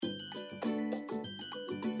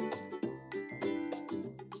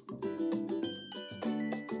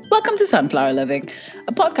Welcome to Sunflower Living,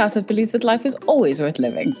 a podcast that believes that life is always worth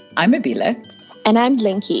living. I'm Abile. And I'm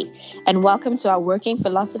Blinky, and welcome to our working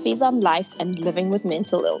philosophies on life and living with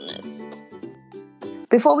mental illness.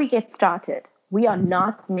 Before we get started, we are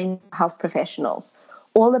not mental health professionals.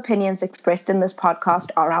 All opinions expressed in this podcast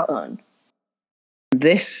are our own.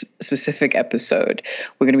 This specific episode,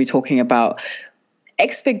 we're going to be talking about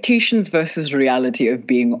expectations versus reality of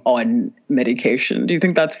being on medication. Do you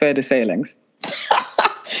think that's fair to say, Lynx?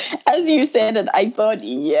 As you said it, I thought,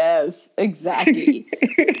 yes, exactly.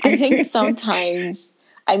 I think sometimes,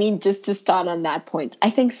 just to start on that point, I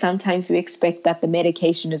think sometimes we expect that the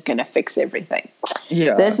medication is going to fix everything.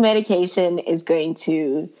 Yeah. This medication is going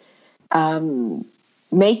to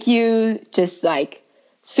make you just like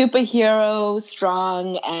superhero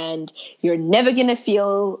strong, and you're never going to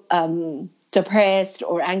feel depressed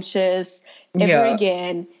or anxious ever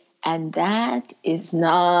again. And that is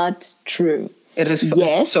not true. It is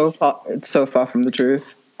so far from the truth.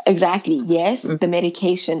 Exactly. Yes, the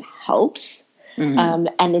medication helps, and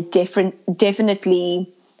it definitely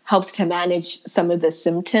helps to manage some of the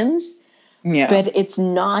symptoms. Yeah. But it's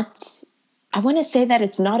not. I want to say that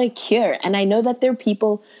it's not a cure, and I know that there are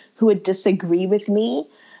people who would disagree with me,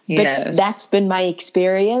 but that's been my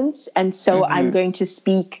experience, and so I'm going to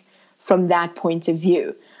speak from that point of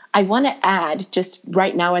view. I want to add, just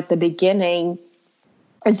right now at the beginning,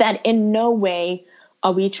 is that in no way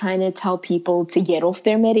are we trying to tell people to get off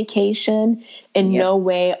their medication. In no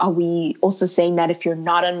way are we also saying that if you're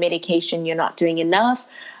not on medication, you're not doing enough.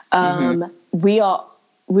 We're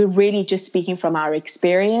really just speaking from our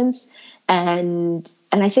experience. And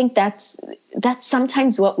I think that's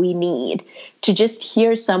sometimes what we need, to just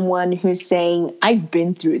hear someone who's saying, I've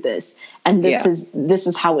been through this, and this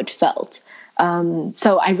is how it felt.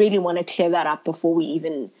 So I really want to clear that up before we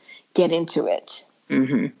even get into it.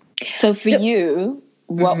 So for you,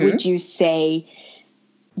 what would you say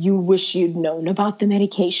you wish you'd known about the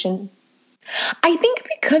medication? I think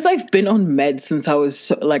because I've been on meds since I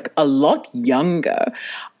was a lot younger,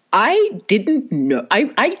 I didn't know.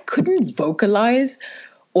 I couldn't vocalize,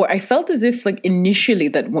 or I felt as if initially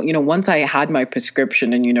that, once I had my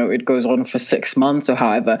prescription and, it goes on for 6 months or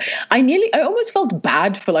however, I almost felt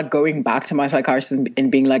bad for going back to my psychiatrist and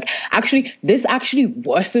being like, actually, this actually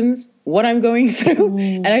worsens what I'm going through.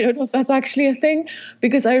 And I don't know if that's actually a thing,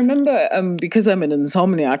 because I remember, because I'm an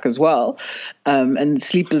insomniac as well, and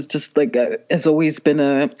sleep is just has always been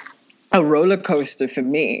a roller coaster for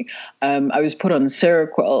me. I was put on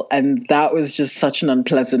Seroquel, and that was just such an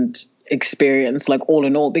unpleasant experience, all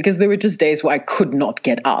in all, because there were just days where I could not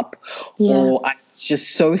get up, or I was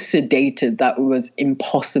just so sedated that it was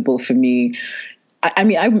impossible for me.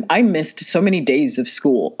 I missed so many days of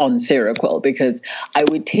school on Seroquel because I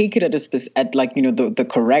would take it at the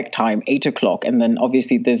correct time, 8 o'clock, and then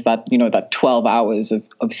obviously there's that that 12 hours of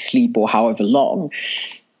sleep or however long,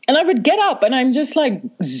 and I would get up and I'm just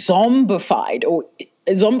zombified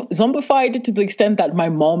to the extent that my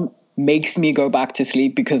mom makes me go back to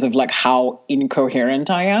sleep because of how incoherent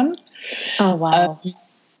I am. Oh, wow.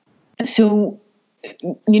 So,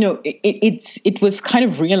 it was kind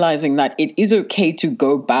of realizing that it is okay to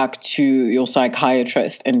go back to your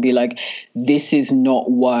psychiatrist and be like, this is not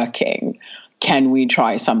working. Can we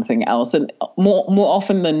try something else? And more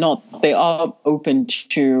often than not, they are open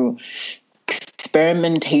to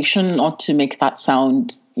experimentation, not to make that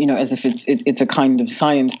sound as if it's a kind of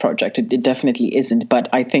science project. It definitely isn't. But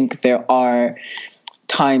I think there are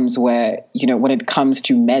times where, when it comes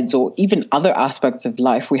to meds or even other aspects of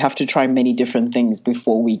life, we have to try many different things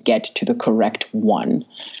before we get to the correct one.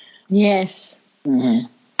 Yes. I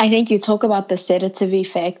think you talk about the sedative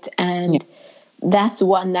effect, and that's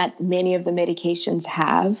one that many of the medications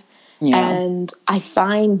have. Yeah. And I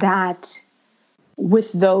find that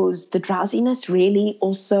with those, the drowsiness really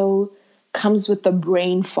also comes with the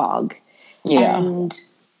brain fog. Yeah. And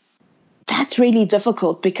that's really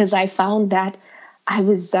difficult, because I found that I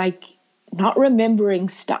was not remembering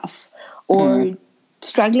stuff or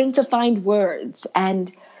struggling to find words. And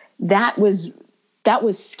that was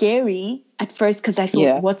scary at first, because I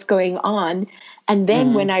thought, what's going on? And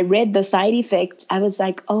then when I read the side effects, I was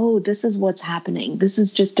like, oh, this is what's happening. This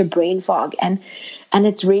is just a brain fog. And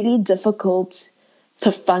it's really difficult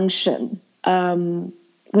to function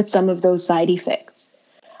with some of those side effects.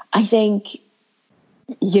 I think,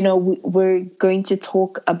 we're going to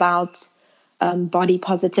talk about body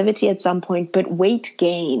positivity at some point, but weight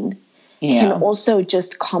gain can also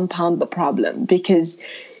just compound the problem, because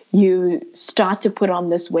you start to put on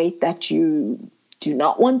this weight that you do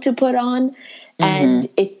not want to put on, and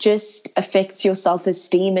it just affects your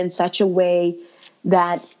self-esteem in such a way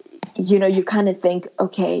that you kind of think,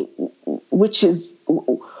 okay, which is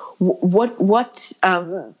what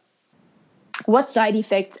side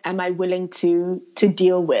effects am I willing to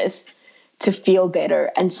deal with to feel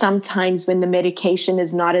better? And sometimes when the medication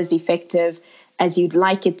is not as effective as you'd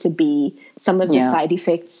like it to be, some of the side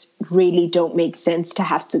effects really don't make sense to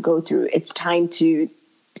have to go through. It's time to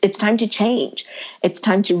change. It's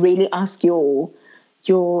time to really ask your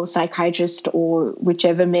psychiatrist or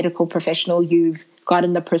whichever medical professional you've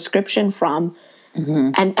gotten the prescription from,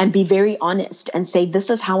 and be very honest and say, this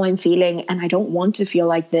is how I'm feeling and I don't want to feel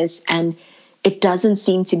like this, and it doesn't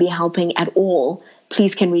seem to be helping at all.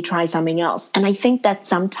 Please, can we try something else? And I think that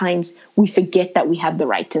sometimes we forget that we have the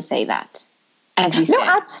right to say that. As you said.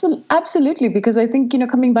 No, absolutely. Because I think,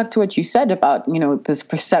 coming back to what you said about, this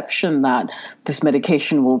perception that this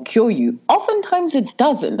medication will cure you, oftentimes it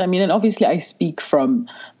doesn't. I mean, and obviously I speak from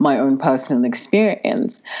my own personal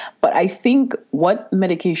experience, but I think what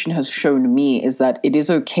medication has shown me is that it is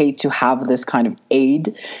okay to have this kind of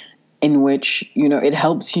aid in which, it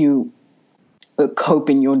helps you cope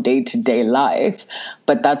in your day-to-day life,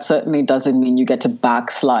 but that certainly doesn't mean you get to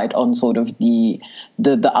backslide on sort of the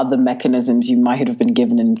other mechanisms you might have been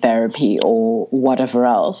given in therapy or whatever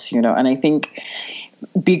else, and I think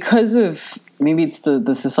because of maybe it's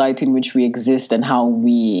the society in which we exist and how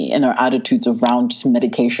we and our attitudes around just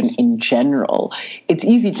medication in general, it's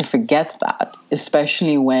easy to forget that,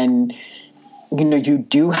 especially when you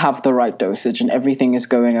do have the right dosage and everything is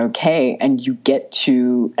going okay, and you get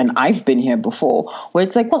to, and I've been here before, where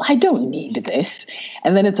it's like, well, I don't need this.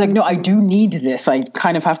 And then it's like, no, I do need this. I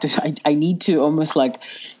kind of have to, I need to almost like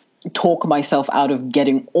talk myself out of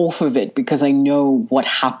getting off of it because I know what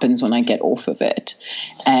happens when I get off of it.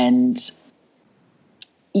 And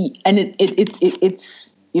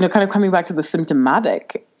it's kind of coming back to the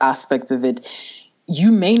symptomatic aspects of it. You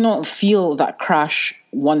may not feel that crash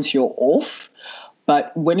once you're off,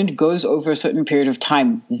 but when it goes over a certain period of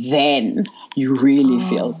time, then you really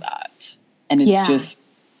feel that. And it's just,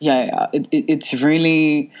 it's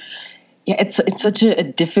really, it's such a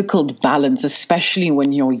difficult balance, especially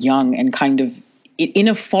when you're young and kind of in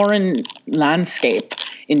a foreign landscape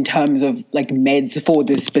in terms of like meds for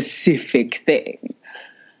this specific thing.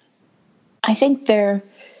 I think there's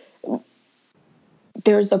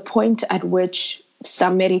a point at which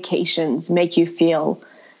some medications make you feel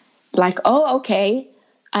like, oh, okay,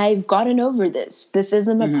 I've gotten over this. This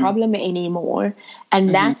isn't a problem anymore.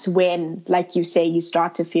 And that's when, like you say, you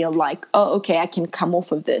start to feel like, oh, okay, I can come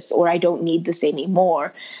off of this, or I don't need this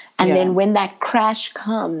anymore. And then when that crash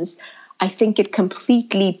comes, I think it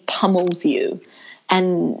completely pummels you.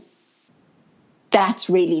 And that's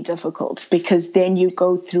really difficult because then you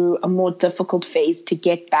go through a more difficult phase to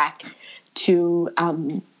get back to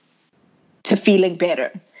feeling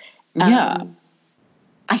better.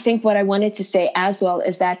 I think what I wanted to say as well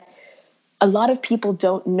is that a lot of people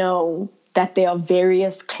don't know that there are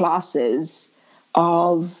various classes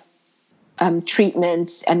of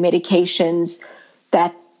treatments and medications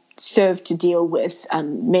that serve to deal with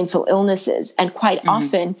mental illnesses. And quite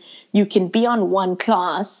often you can be on one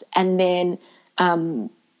class and then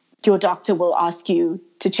your doctor will ask you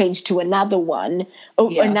to change to another one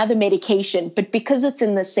or another medication. But because it's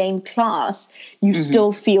in the same class, you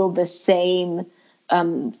still feel the same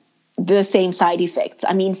side effects.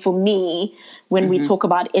 I mean, for me, when we talk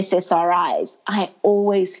about SSRIs, I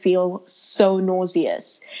always feel so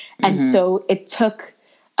nauseous. And so it took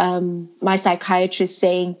my psychiatrist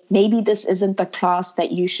saying, maybe this isn't the class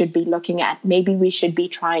that you should be looking at. Maybe we should be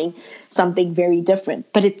trying something very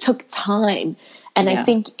different. But it took time. And I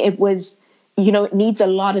think it was, it needs a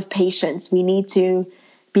lot of patience. We need to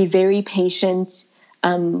be very patient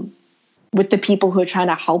with the people who are trying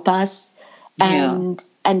to help us.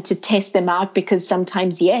 And to test them out, because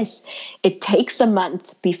sometimes, yes, it takes a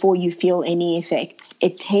month before you feel any effects.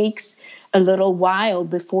 It takes a little while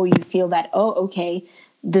before you feel that, oh, okay,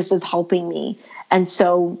 this is helping me. And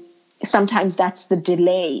so sometimes that's the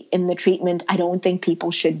delay in the treatment. I don't think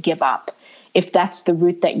people should give up. If that's the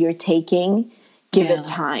route that you're taking, give it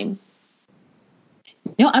time.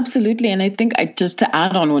 No, absolutely. And I think just to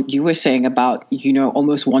add on what you were saying about,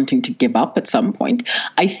 almost wanting to give up at some point,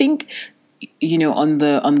 I think, on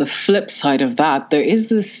the flip side of that, there is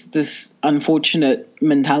this unfortunate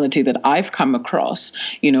mentality that I've come across,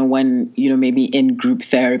 when, maybe in group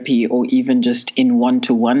therapy or even just in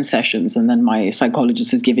one-to-one sessions, and then my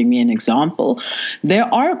psychologist is giving me an example,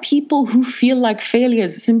 there are people who feel like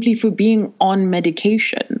failures simply for being on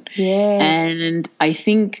medication. Yes. And I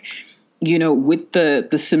think with the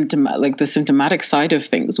symptomatic side of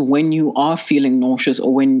things, when you are feeling nauseous,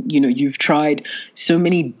 or when, you've tried so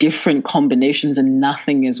many different combinations and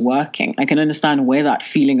nothing is working, I can understand where that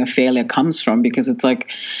feeling of failure comes from, because it's like,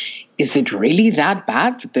 is it really that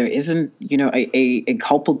bad that there isn't, a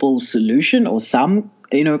culpable solution or some,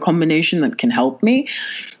 combination that can help me?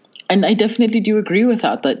 And I definitely do agree with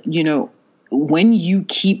that, when you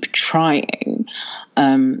keep trying,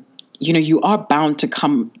 you are bound to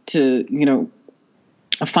come to,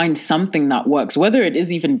 find something that works, whether it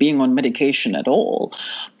is even being on medication at all.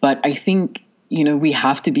 But I think, we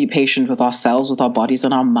have to be patient with ourselves, with our bodies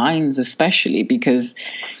and our minds, especially because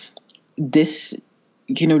this,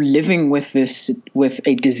 living with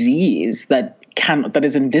a disease that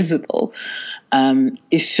is invisible,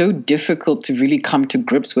 is so difficult to really come to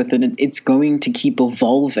grips with, and it's going to keep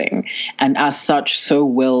evolving. And as such, so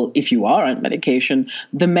will, if you are on medication,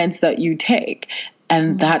 the meds that you take.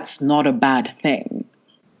 And that's not a bad thing.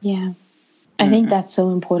 Yeah. I think that's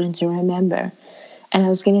so important to remember. And I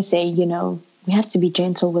was going to say, we have to be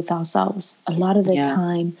gentle with ourselves. A lot of the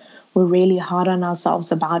time, we're really hard on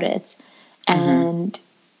ourselves about it. And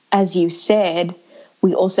as you said,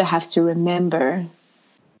 we also have to remember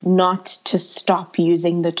not to stop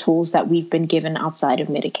using the tools that we've been given outside of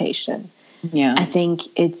medication. Yeah. I think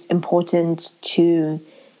it's important to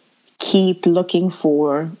keep looking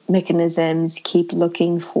for mechanisms, keep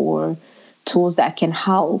looking for tools that can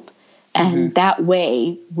help. And that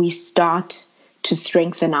way we start to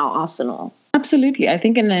strengthen our arsenal. Absolutely. I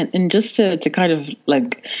think, and just to kind of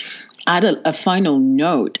like add a final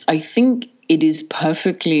note, I think it is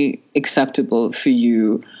perfectly acceptable for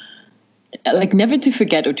you, like, never to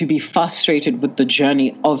forget or to be frustrated with the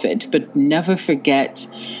journey of it, but never forget,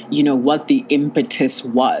 what the impetus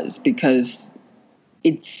was, because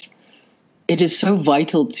it is so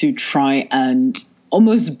vital to try and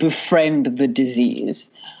almost befriend the disease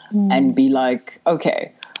and be like,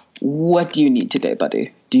 okay, what do you need today,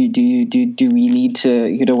 buddy? Do we need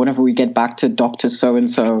to, whenever we get back to Dr.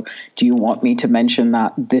 So-and-so, do you want me to mention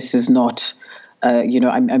that this is not,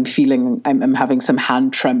 I'm having some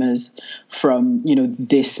hand tremors from,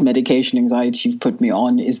 this medication anxiety you've put me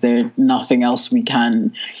on. Is there nothing else we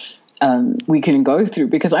can go through?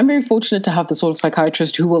 Because I'm very fortunate to have the sort of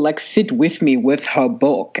psychiatrist who will like sit with me with her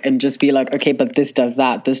book and just be like, okay, but this does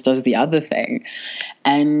that, this does the other thing.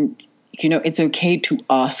 And, it's okay to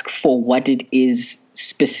ask for what it is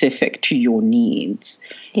specific to your needs.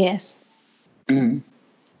 Yes.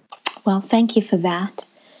 Well, thank you for that.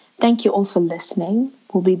 Thank you all for listening.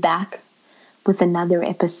 We'll be back with another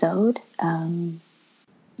episode.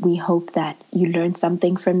 We hope that you learned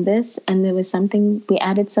something from this and we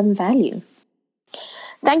added some value.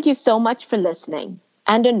 Thank you so much for listening.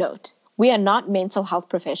 And a note, we are not mental health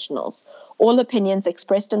professionals. All opinions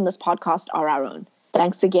expressed in this podcast are our own.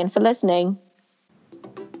 Thanks again for listening.